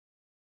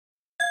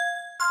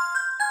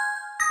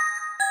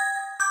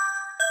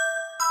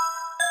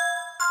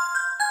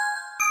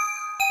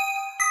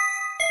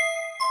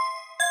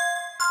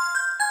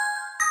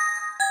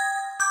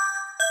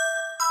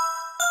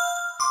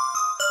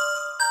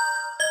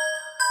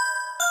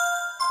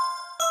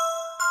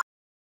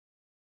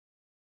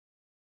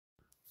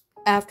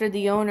After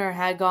the owner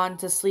had gone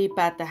to sleep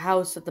at the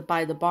house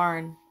by the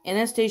barn,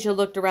 Anastasia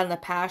looked around the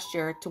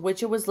pasture, to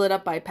which it was lit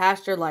up by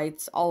pasture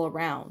lights all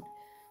around,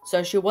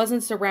 so she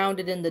wasn't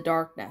surrounded in the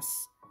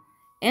darkness.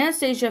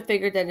 Anastasia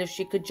figured that if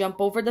she could jump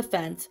over the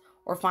fence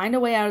or find a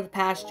way out of the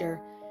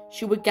pasture,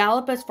 she would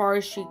gallop as far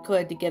as she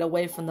could to get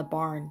away from the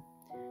barn.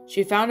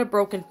 She found a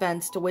broken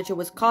fence, to which it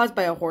was caused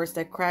by a horse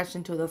that crashed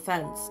into the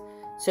fence,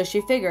 so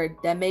she figured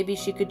that maybe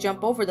she could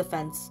jump over the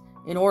fence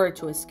in order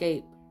to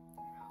escape.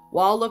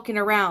 While looking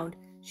around,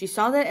 she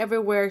saw that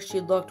everywhere she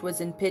looked was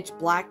in pitch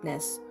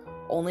blackness,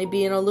 only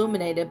being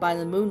illuminated by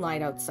the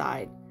moonlight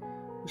outside.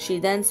 She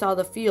then saw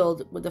the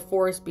field with the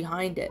forest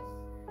behind it.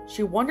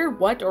 She wondered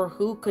what or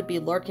who could be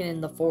lurking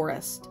in the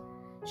forest.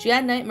 She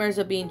had nightmares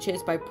of being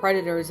chased by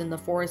predators in the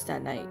forest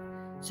at night,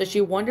 so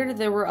she wondered if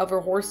there were other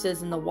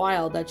horses in the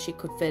wild that she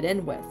could fit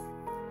in with.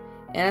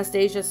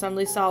 Anastasia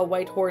suddenly saw a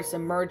white horse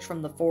emerge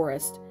from the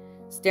forest,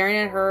 staring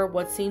at her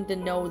what seemed to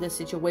know the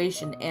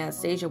situation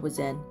Anastasia was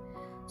in,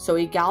 so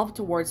he galloped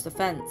towards the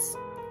fence.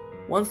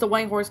 Once the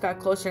white horse got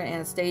closer to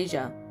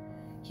Anastasia,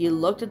 he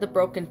looked at the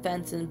broken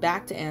fence and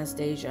back to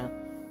Anastasia.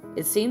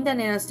 It seemed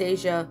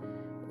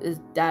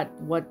that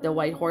what the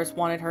white horse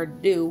wanted her to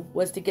do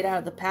was to get out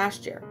of the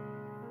pasture.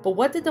 But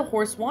what did the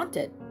horse want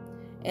it?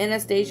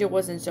 Anastasia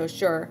wasn't so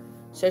sure,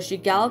 so she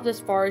galloped as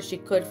far as she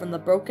could from the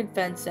broken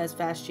fence as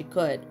fast as she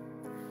could.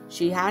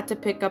 She had to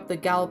pick up the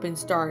galloping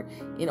start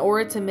in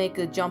order to make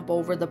the jump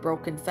over the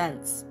broken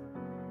fence.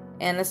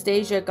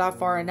 Anastasia got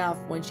far enough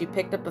when she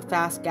picked up a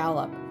fast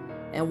gallop,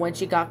 and when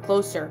she got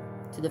closer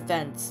to the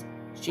fence,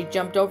 she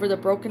jumped over the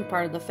broken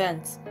part of the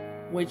fence,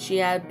 which she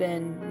had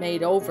been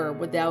made over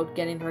without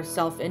getting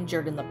herself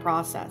injured in the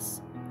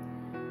process.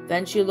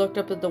 Then she looked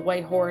up at the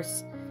white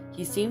horse.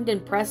 He seemed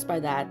impressed by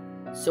that,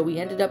 so he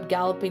ended up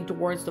galloping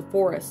towards the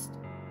forest.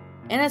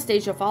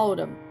 Anastasia followed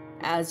him,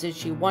 as if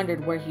she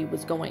wondered where he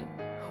was going.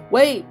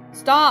 "Wait!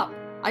 Stop!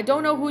 I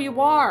don't know who you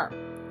are!"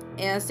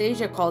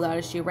 Anastasia called out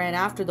as she ran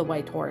after the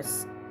white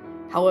horse.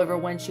 However,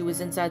 when she was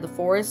inside the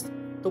forest,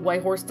 the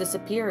white horse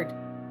disappeared.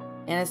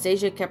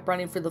 Anastasia kept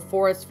running through the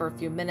forest for a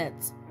few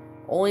minutes,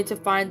 only to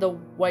find the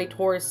white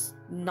horse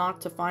not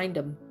to find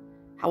him.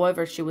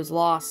 However, she was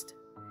lost.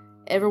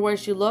 Everywhere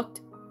she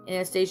looked,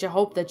 Anastasia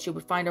hoped that she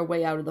would find her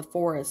way out of the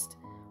forest,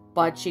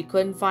 but she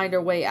couldn't find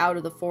her way out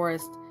of the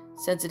forest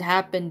since it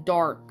had been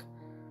dark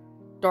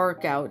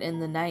out in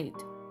the night.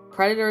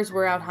 Predators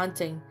were out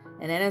hunting,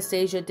 and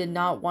Anastasia did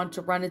not want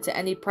to run into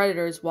any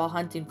predators while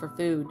hunting for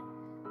food.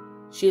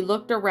 She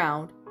looked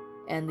around,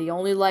 and the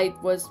only light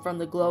was from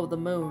the glow of the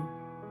moon.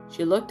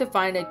 She looked to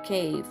find a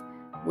cave,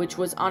 which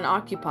was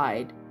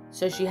unoccupied,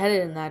 so she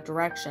headed in that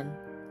direction.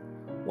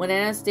 When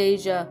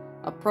Anastasia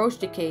approached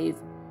the cave,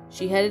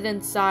 she headed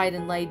inside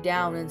and lay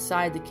down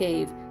inside the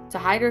cave to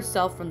hide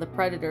herself from the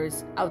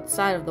predators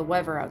outside of the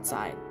weather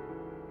outside.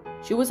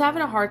 She was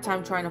having a hard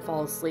time trying to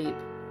fall asleep.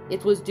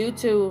 It was due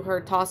to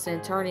her tossing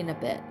and turning a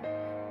bit.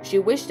 She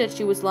wished that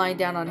she was lying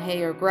down on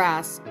hay or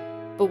grass,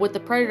 but with the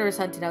predators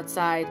hunting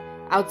outside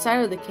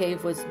of the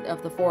cave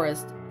of the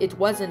forest, it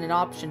wasn't an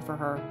option for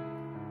her.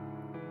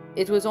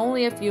 It was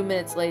only a few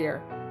minutes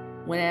later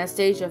when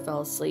Anastasia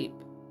fell asleep,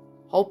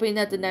 hoping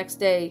that the next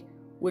day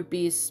would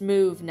be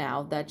smooth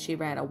now that she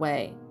ran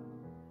away.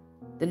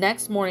 The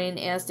next morning,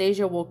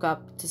 Anastasia woke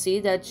up to see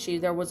that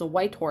there was a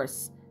white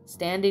horse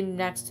standing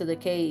next to the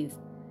cave.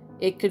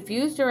 It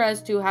confused her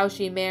as to how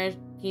he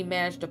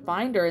managed to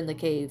find her in the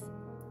cave.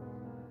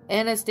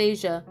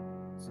 Anastasia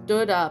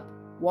stood up,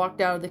 walked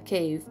out of the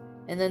cave,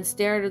 and then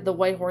stared at the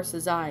white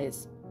horse's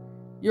eyes.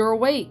 "You're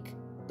awake,"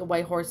 the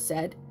white horse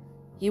said.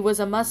 He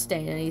was a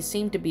Mustang, and he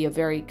seemed to be a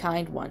very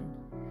kind one.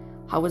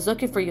 "I was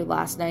looking for you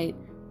last night,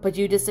 but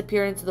you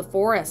disappeared into the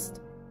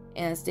forest,"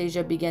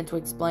 Anastasia began to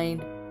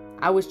explain.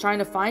 "I was trying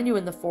to find you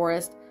in the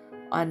forest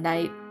one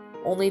night,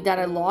 only that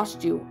I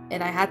lost you,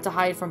 and I had to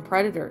hide from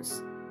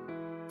predators."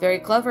 "Very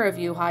clever of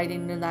you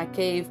hiding in that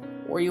cave,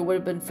 or you would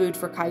have been food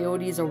for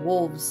coyotes or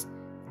wolves,"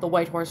 the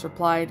white horse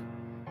replied.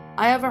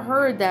 "I have a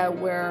herd that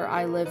where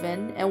I live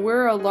in, and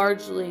we're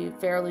a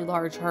fairly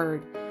large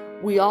herd.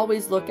 We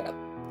always look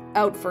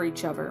out for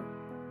each other."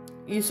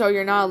 So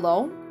you're not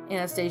alone?"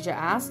 Anastasia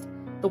asked.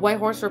 The white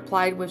horse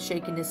replied with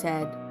shaking his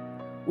head.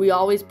 "We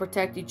always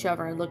protect each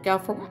other and look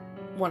out for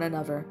one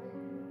another.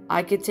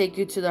 I could take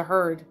you to the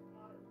herd,"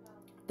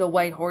 the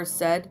white horse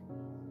said.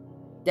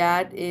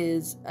 "That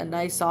is a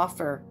nice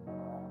offer,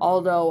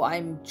 although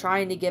I'm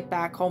trying to get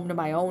back home to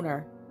my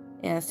owner,"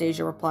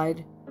 Anastasia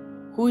replied.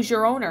 "Who's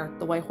your owner?"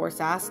 the white horse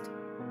asked.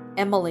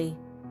 "Emily.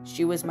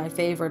 She was my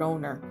favorite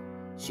owner.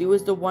 She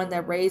was the one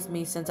that raised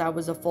me since I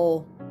was a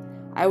foal.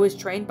 I was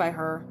trained by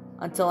her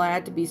until I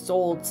had to be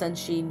sold since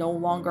she no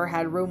longer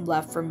had room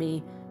left for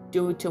me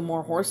due to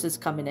more horses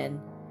coming in,"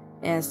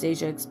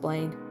 Anastasia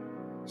explained.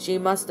 "She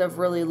must have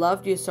really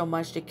loved you so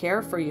much to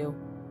care for you.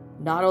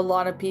 Not a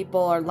lot of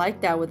people are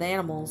like that with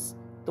animals,"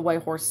 the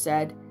white horse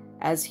said,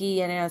 as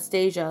he and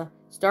Anastasia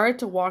started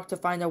to walk to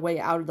find their way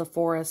out of the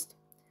forest.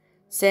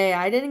 "Say,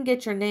 I didn't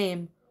get your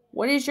name.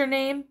 What is your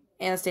name?"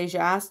 Anastasia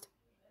asked.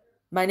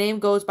 "My name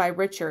goes by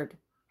Richard.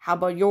 How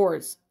about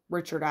yours?"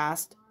 Richard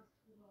asked.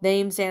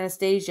 Name's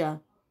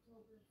Anastasia.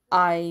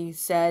 I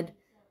said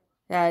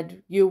that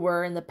you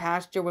were in the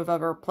pasture with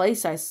whatever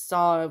place I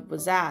saw it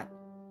was at.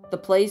 The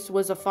place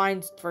was a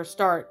fine first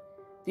start.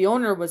 The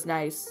owner was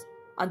nice,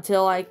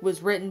 until I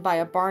was written by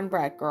a barn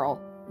brat girl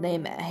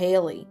named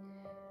Haley,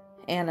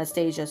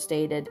 Anastasia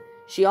stated.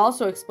 She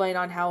also explained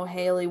on how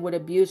Haley would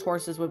abuse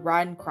horses with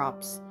riding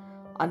crops.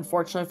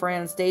 Unfortunately for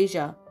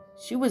Anastasia,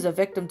 she was a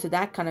victim to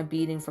that kind of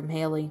beating from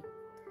Haley.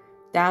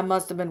 That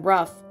must have been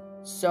rough.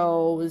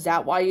 So, is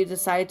that why you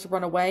decided to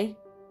run away?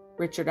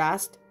 Richard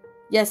asked.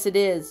 Yes, it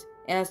is,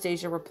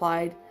 Anastasia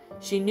replied.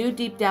 She knew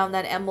deep down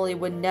that Emily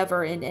would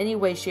never, in any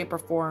way, shape, or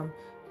form,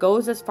 go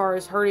as far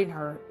as hurting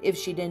her if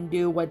she didn't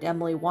do what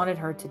Emily wanted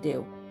her to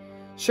do.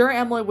 Sure,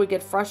 Emily would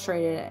get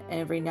frustrated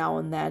every now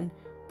and then,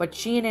 but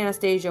she and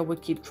Anastasia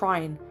would keep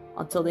trying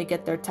until they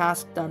get their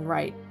task done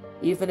right,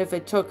 even if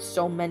it took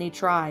so many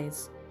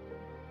tries.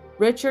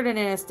 Richard and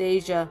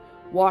Anastasia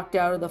walked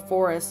out of the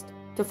forest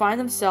to find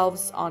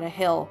themselves on a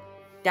hill.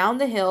 Down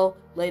the hill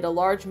laid a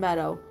large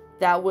meadow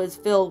that was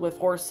filled with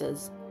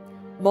horses.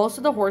 Most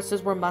of the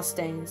horses were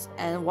Mustangs,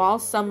 and while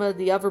some of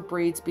the other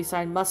breeds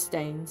beside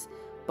Mustangs,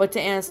 but to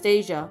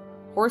Anastasia,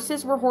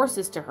 horses were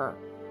horses to her.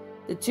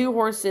 The two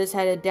horses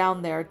headed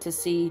down there to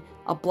see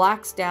a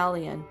black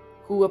stallion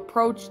who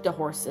approached the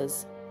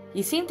horses.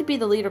 He seemed to be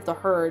the leader of the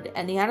herd,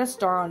 and he had a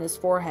star on his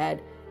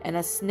forehead and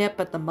a snip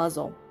at the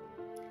muzzle.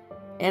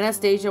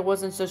 Anastasia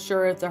wasn't so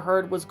sure if the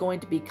herd was going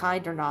to be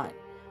kind or not,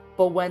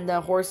 but when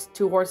the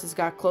two horses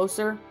got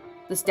closer,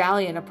 the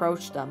stallion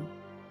approached them.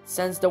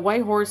 Since the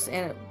white horse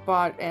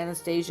brought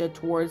Anastasia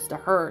towards the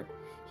herd,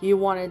 he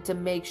wanted to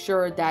make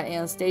sure that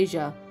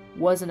Anastasia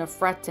wasn't a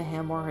threat to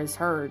him or his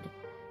herd.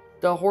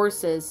 The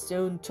horses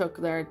soon took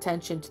their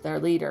attention to their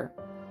leader.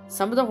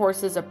 Some of the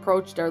horses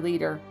approached their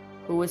leader,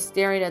 who was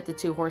staring at the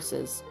two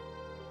horses.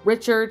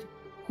 Richard,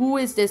 who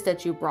is this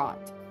that you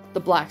brought? The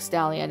black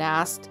stallion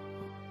asked.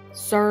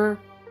 Sir,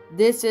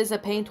 this is a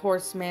paint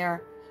horse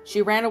mare.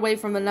 She ran away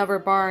from another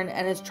barn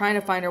and is trying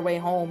to find her way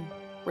home,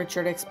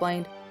 Richard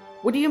explained.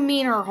 What do you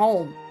mean her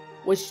home?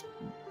 Was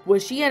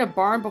she at a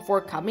barn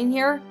before coming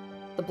here?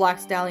 The black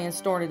stallion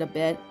snorted a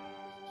bit.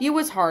 He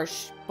was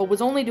harsh, but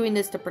was only doing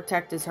this to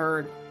protect his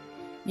herd.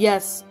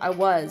 Yes, I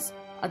was,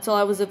 until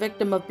I was a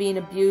victim of being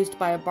abused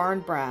by a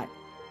barn brat.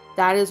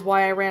 That is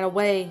why I ran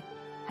away.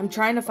 I'm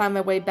trying to find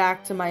my way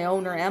back to my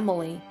owner,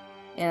 Emily,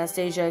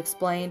 Anastasia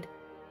explained.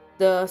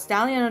 The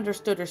stallion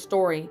understood her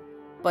story,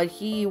 but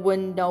he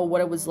wouldn't know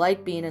what it was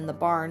like being in the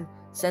barn,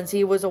 since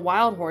he was a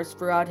wild horse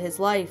throughout his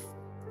life.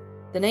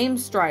 The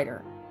name's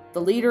Strider.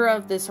 The leader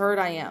of this herd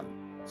I am,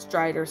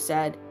 Strider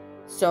said.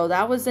 So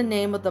that was the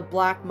name of the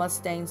black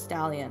Mustang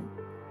stallion.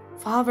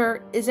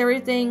 Father, is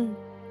everything...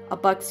 A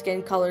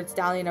buckskin-colored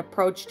stallion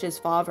approached his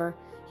father.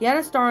 He had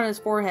a star on his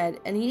forehead,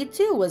 and he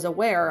too was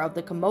aware of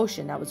the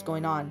commotion that was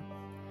going on.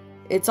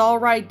 It's all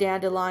right,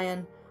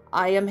 Dandelion.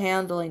 I am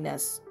handling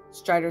this,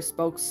 Strider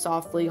spoke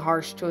softly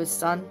harsh to his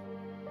son.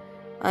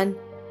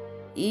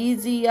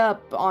 Easy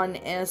up on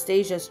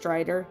Anastasia,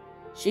 Strider.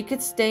 She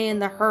could stay in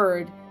the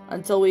herd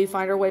until we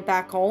find our way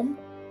back home,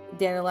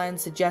 Dandelion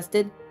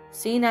suggested,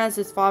 seeing as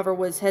his father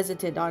was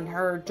hesitant on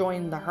her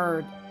joining the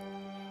herd.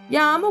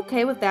 Yeah, I'm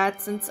okay with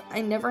that since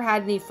I never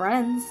had any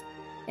friends,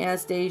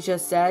 Anastasia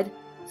said,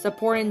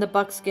 supporting the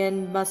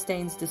buckskin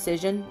Mustang's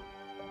decision.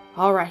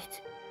 All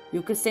right,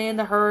 you can stay in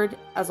the herd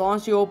as long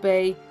as you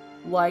obey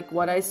like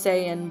what I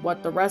say and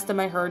what the rest of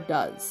my herd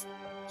does,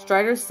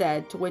 Strider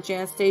said, to which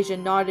Anastasia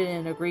nodded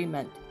in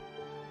agreement.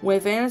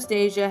 With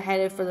Anastasia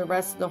headed for the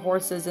rest of the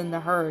horses in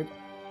the herd,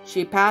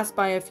 she passed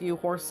by a few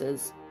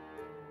horses.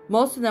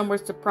 Most of them were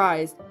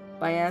surprised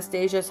by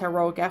Anastasia's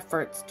heroic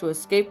efforts to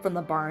escape from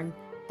the barn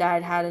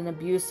that had an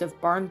abusive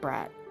barn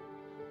brat.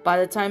 By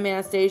the time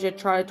Anastasia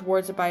trotted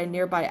towards it by a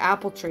nearby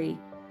apple tree,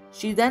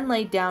 she then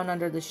laid down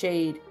under the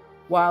shade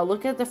while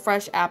looking at the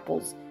fresh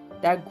apples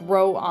that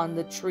grow on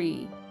the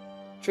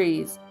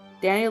trees.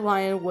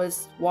 Dandelion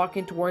was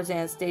walking towards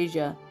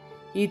Anastasia.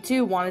 He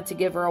too wanted to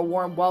give her a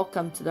warm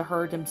welcome to the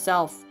herd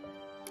himself.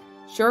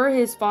 Sure,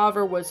 his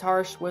father was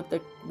harsh with the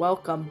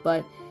welcome,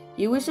 but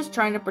he was just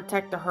trying to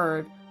protect the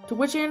herd, to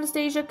which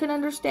Anastasia could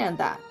understand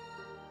that.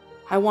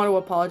 I want to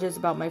apologize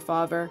about my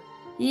father.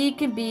 He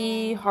can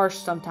be harsh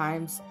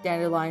sometimes,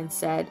 Dandelion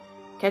said,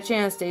 catching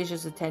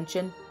Anastasia's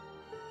attention.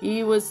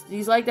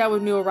 He's like that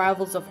with new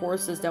arrivals of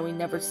horses that we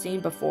never seen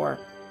before.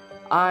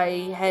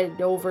 I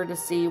headed over to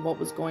see what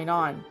was going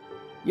on.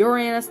 You're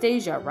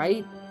Anastasia,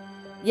 right?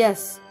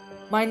 Yes,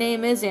 my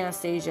name is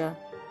Anastasia,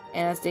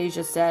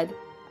 Anastasia said,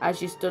 as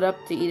she stood up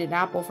to eat an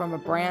apple from a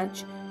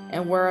branch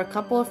and where a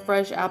couple of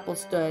fresh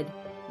apples stood,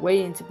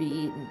 waiting to be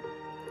eaten.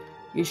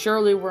 You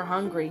surely were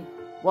hungry.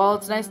 Well,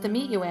 it's nice to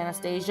meet you,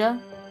 Anastasia,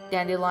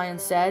 Dandelion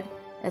said,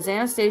 as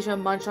Anastasia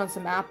munched on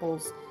some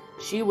apples.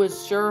 She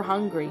was sure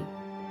hungry.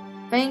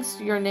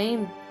 Thanks, your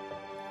name's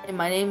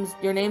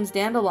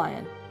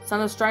Dandelion,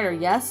 son of Strider,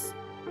 yes?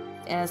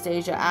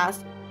 Anastasia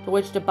asked, to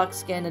which the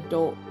buckskin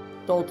adult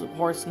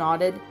horse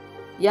nodded.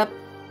 Yep,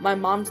 my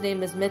mom's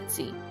name is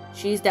Mitzi.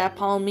 She's that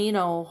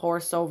Palomino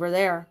horse over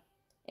there,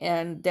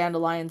 and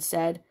Dandelion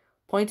said,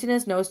 Pointing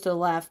his nose to the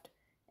left,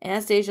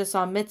 Anastasia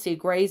saw Mitzi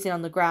grazing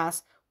on the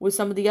grass with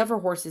some of the other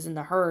horses in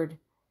the herd.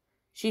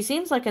 "She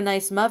seems like a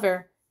nice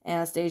mother,"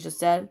 Anastasia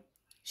said.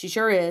 "She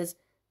sure is.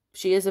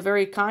 She is a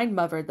very kind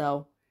mother,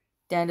 though,"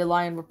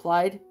 Dandelion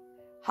replied.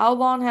 "How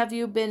long have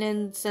you been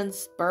in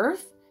since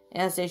birth?"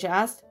 Anastasia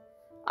asked.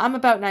 "I'm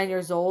about 9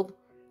 years old.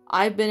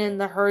 I've been in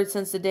the herd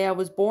since the day I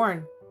was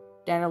born,"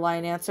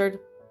 Dandelion answered.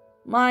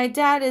 "My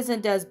dad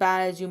isn't as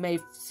bad as you may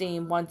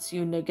seem once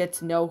you get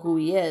to know who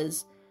he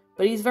is,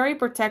 but he's very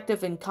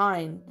protective and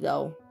kind,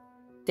 though,"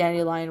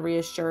 Dandelion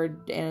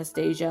reassured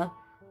Anastasia,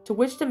 to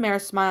which the mare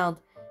smiled.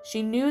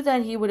 She knew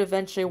that he would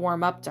eventually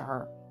warm up to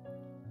her.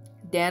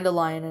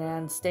 Dandelion and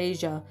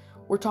Anastasia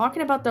were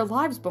talking about their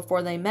lives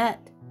before they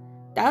met.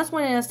 That was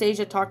when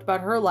Anastasia talked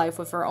about her life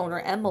with her owner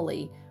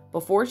Emily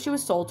before she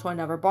was sold to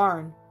another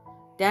barn.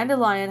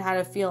 Dandelion had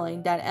a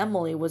feeling that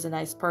Emily was a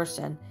nice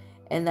person,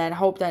 and that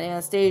hoped that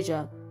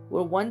Anastasia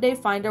would one day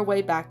find her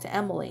way back to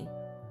Emily.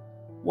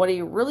 What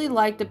he really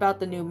liked about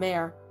the new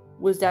mare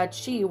was that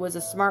she was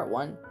a smart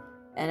one,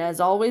 and as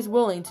always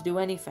willing to do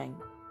anything.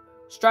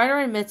 Strider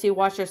and Mitzi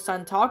watched their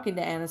son talking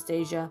to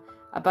Anastasia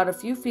about a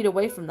few feet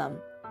away from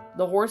them.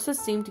 The horses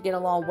seemed to get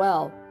along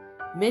well.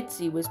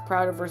 Mitzi was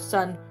proud of her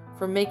son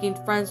for making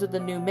friends with the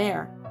new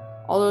mare,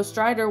 although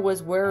Strider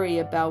was wary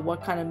about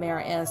what kind of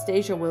mare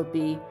Anastasia will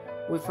be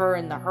with her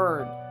in the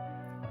herd.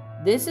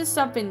 "This is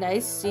something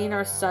nice, seeing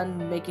our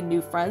son making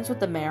new friends with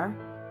the mare,"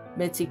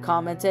 Mitzi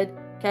commented,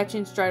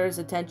 catching Strider's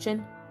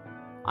attention.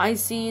 "I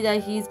see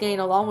that he's getting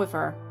along with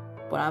her,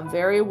 but I'm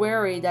very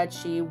wary that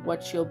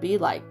what she'll be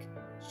like,"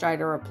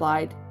 Strider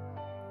replied.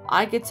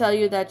 "I could tell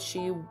you that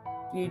you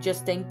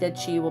just think that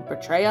she will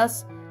betray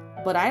us,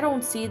 but I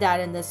don't see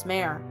that in this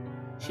mare.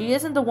 She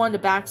isn't the one to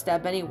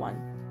backstab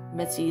anyone,"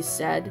 Mitzi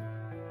said.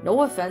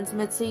 "No offense,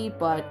 Mitzi,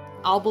 but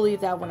I'll believe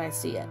that when I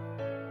see it,"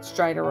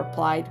 Strider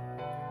replied.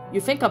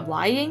 "You think I'm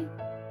lying?"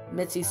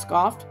 Mitzi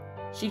scoffed.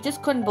 She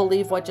just couldn't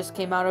believe what just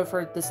came out of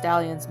the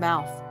stallion's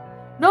mouth.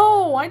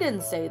 "No, I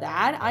didn't say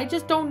that. I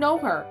just don't know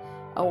her.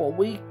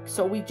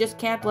 So we just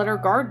can't let her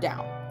guard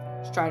down,"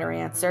 Strider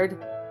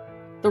answered.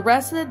 The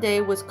rest of the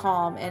day was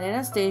calm, and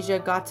Anastasia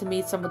got to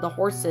meet some of the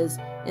horses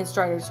in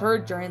Strider's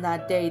herd during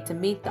that day to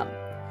meet them.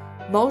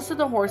 Most of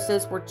the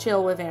horses were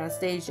chill with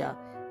Anastasia,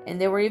 and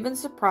they were even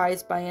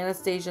surprised by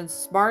Anastasia's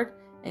smart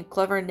and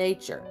clever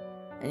nature,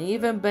 and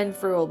even been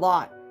through a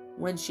lot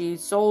when she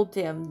sold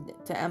him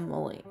to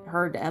Emily.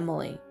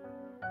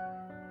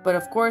 But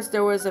of course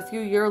there was a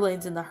few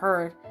yearlings in the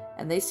herd,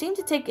 and they seemed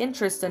to take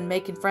interest in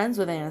making friends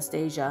with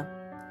Anastasia.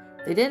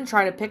 They didn't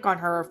try to pick on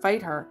her or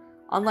fight her,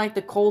 unlike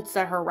the colts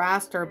that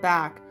harassed her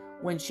back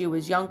when she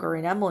was younger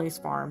in Emily's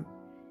farm.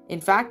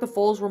 In fact, the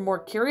foals were more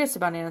curious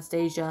about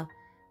Anastasia.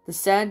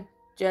 The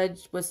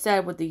judge was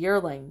said with the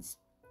yearlings.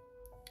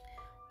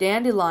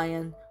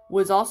 Dandelion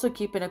was also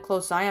keeping a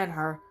close eye on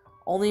her,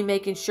 only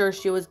making sure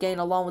she was getting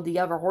along with the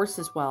other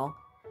horses well.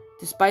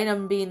 Despite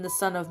him being the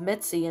son of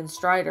Mitzi and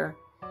Strider,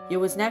 he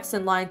was next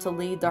in line to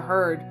lead the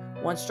herd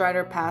once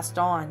Strider passed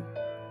on.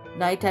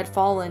 Night had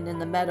fallen in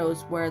the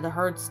meadows where the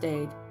herd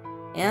stayed.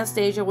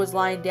 Anastasia was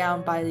lying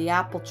down by the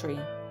apple tree,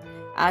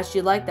 as she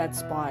liked that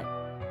spot.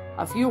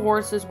 A few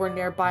horses were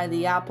nearby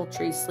the apple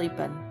tree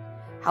sleeping.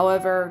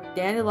 However,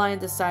 Dandelion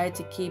decided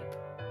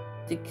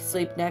to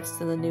sleep next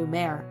to the new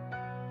mare.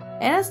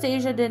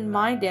 Anastasia didn't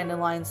mind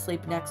Dandelion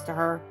sleep next to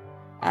her,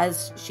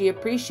 as she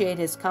appreciated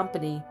his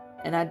company,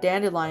 and that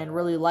Dandelion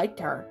really liked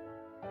her.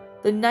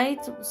 The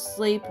night's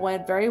sleep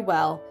went very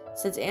well,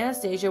 since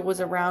Anastasia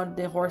was around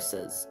the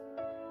horses.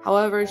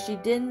 However, she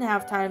didn't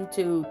have time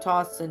to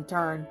toss and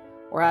turn,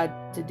 or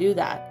had to do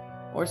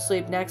that, or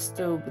sleep next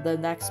to the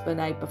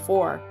night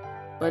before,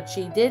 but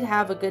she did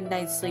have a good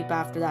night's sleep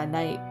after that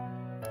night.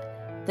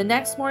 The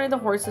next morning the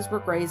horses were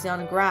grazing on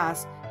the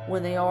grass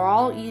when they were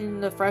all eating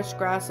the fresh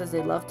grass as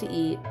they love to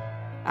eat.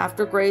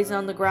 After grazing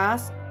on the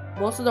grass,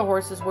 most of the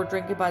horses were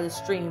drinking by the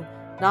stream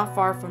not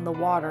far from the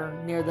water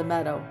near the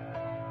meadow.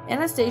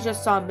 Anastasia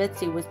saw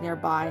Mitzi was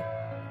nearby,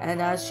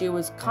 and as she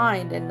was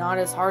kind and not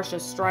as harsh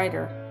as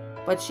Strider,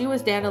 but she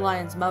was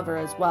Dandelion's mother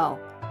as well.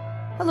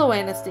 "Hello,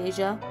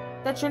 Anastasia.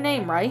 That's your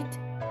name, right?"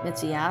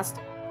 Mitzi asked.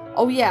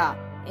 "Oh yeah,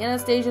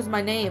 Anastasia's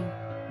my name,"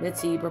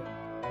 Anastasia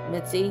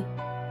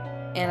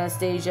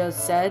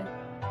said,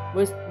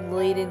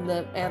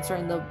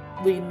 answering the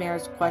lead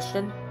mare's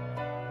question.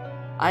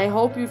 "I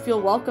hope you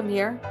feel welcome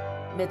here,"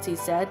 Mitzi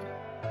said.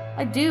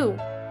 "I do,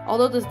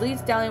 although this lead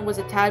stallion was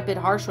a tad bit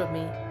harsh with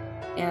me,"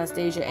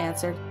 Anastasia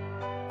answered.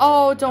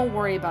 "Oh, don't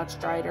worry about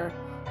Strider.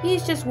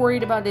 He's just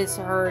worried about his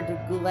herd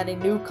letting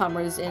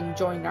newcomers in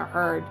join our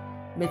herd,"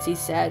 Mitzi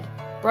said,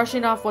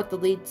 brushing off what the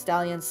lead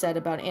stallion said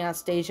about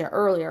Anastasia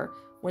earlier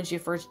when she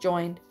first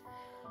joined.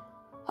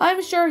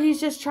 "I'm sure he's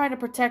just trying to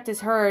protect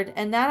his herd,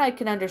 and that I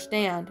can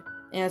understand,"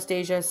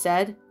 Anastasia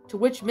said, to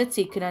which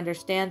Mitzi could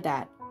understand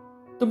that.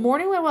 The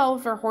morning went well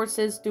with her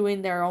horses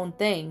doing their own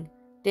thing.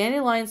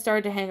 Dandelion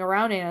started to hang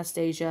around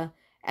Anastasia,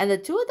 and the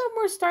two of them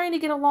were starting to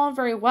get along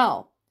very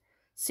well.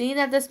 Seeing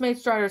that this made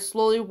Strider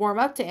slowly warm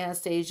up to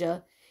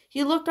Anastasia,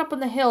 he looked up on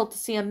the hill to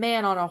see a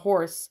man on a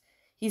horse.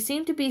 He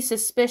seemed to be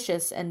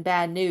suspicious and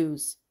bad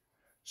news.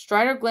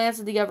 Strider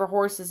glanced at the other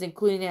horses,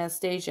 including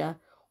Anastasia,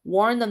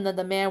 warned them that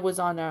the man was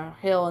on a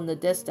hill in the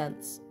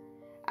distance.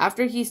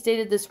 After he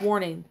stated this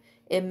warning,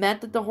 it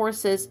meant that the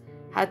horses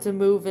had to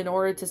move in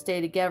order to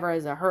stay together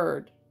as a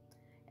herd.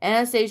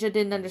 Anastasia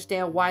didn't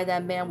understand why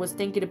that man was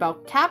thinking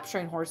about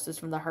capturing horses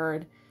from the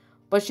herd,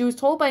 but she was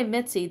told by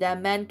Mitzi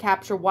that men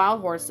capture wild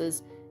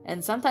horses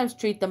and sometimes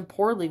treat them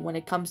poorly when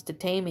it comes to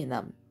taming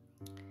them.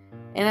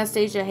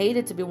 Anastasia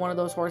hated to be one of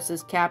those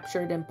horses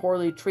captured and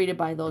poorly treated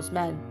by those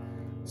men,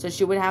 so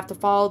she would have to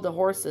follow the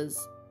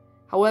horses.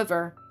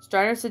 However,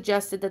 Strider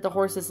suggested that the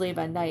horses leave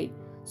at night,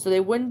 so they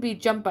wouldn't be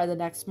jumped by the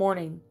next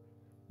morning.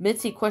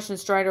 Mitzi questioned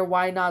Strider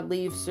why not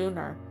leave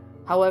sooner.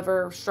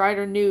 However,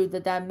 Strider knew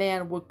that that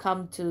man would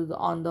come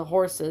on the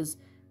horses,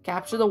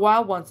 capture the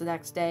wild ones the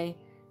next day,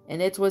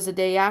 and it was the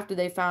day after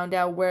they found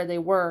out where they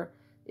were.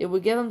 It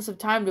would give them some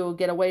time to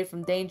get away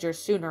from danger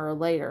sooner or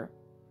later.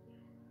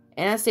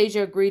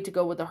 Anastasia agreed to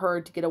go with the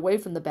herd to get away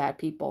from the bad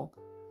people,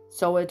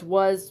 so it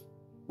was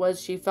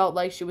she felt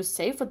like she was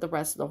safe with the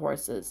rest of the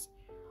horses.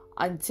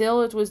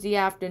 Until it was the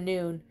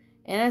afternoon,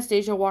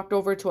 Anastasia walked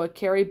over to a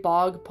Kerry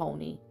bog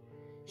pony.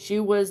 She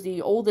was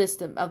the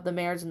oldest of the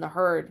mares in the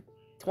herd,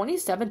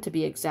 27 to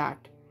be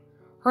exact.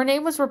 Her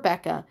name was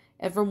Rebecca,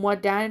 and from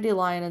what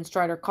Dandelion and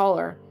Strider call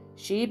her,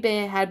 she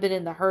had been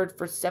in the herd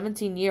for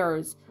 17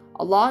 years,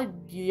 a lot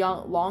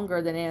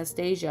longer than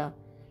Anastasia,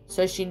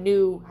 so she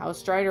knew how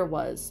Strider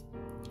was.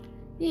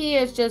 He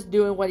is just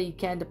doing what he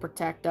can to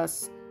protect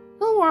us.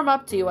 He'll warm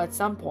up to you at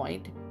some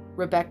point,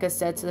 Rebecca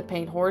said to the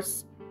paint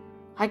horse.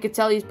 I could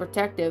tell he's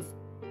protective,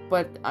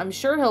 but I'm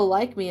sure he'll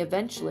like me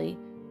eventually,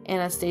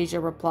 Anastasia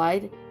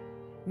replied.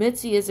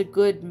 Mitzi is a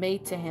good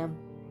mate to him,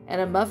 and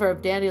a mother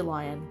of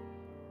Dandelion.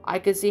 I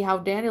could see how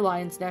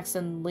Dandelion's next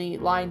in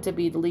line to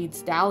be the lead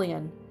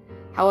stallion.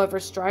 However,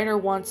 Strider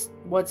wants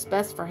what's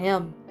best for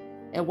him,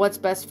 and what's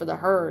best for the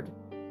herd,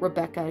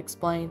 Rebecca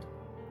explained.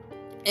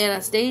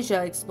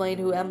 Anastasia explained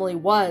who Emily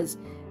was,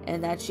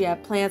 and that she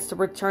had plans to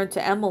return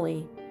to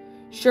Emily.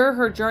 Sure,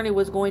 her journey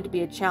was going to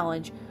be a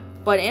challenge,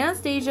 but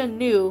Anastasia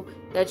knew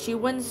that she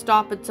wouldn't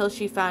stop until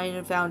she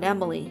found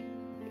Emily.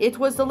 It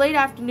was the late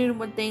afternoon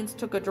when things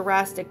took a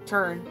drastic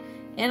turn.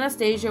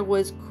 Anastasia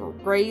was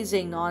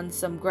grazing on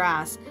some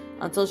grass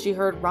until she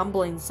heard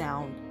rumbling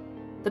sound.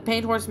 The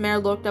paint horse mare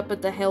looked up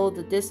at the hill in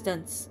the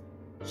distance.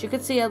 She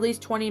could see at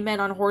least 20 men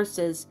on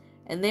horses,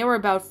 and they were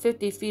about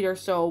 50 feet or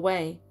so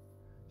away.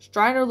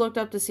 Strider looked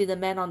up to see the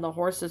men on the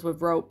horses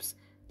with ropes.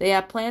 They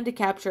had planned to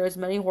capture as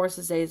many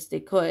horses as they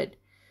could,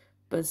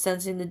 but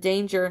sensing the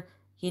danger,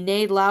 he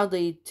neighed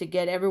loudly to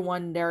get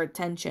everyone their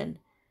attention.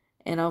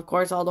 And of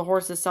course all the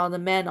horses saw the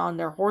men on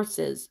their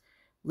horses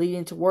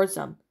leading towards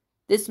them.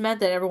 This meant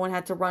that everyone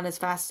had to run as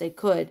fast as they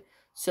could,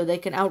 so they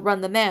could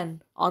outrun the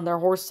men on their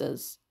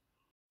horses.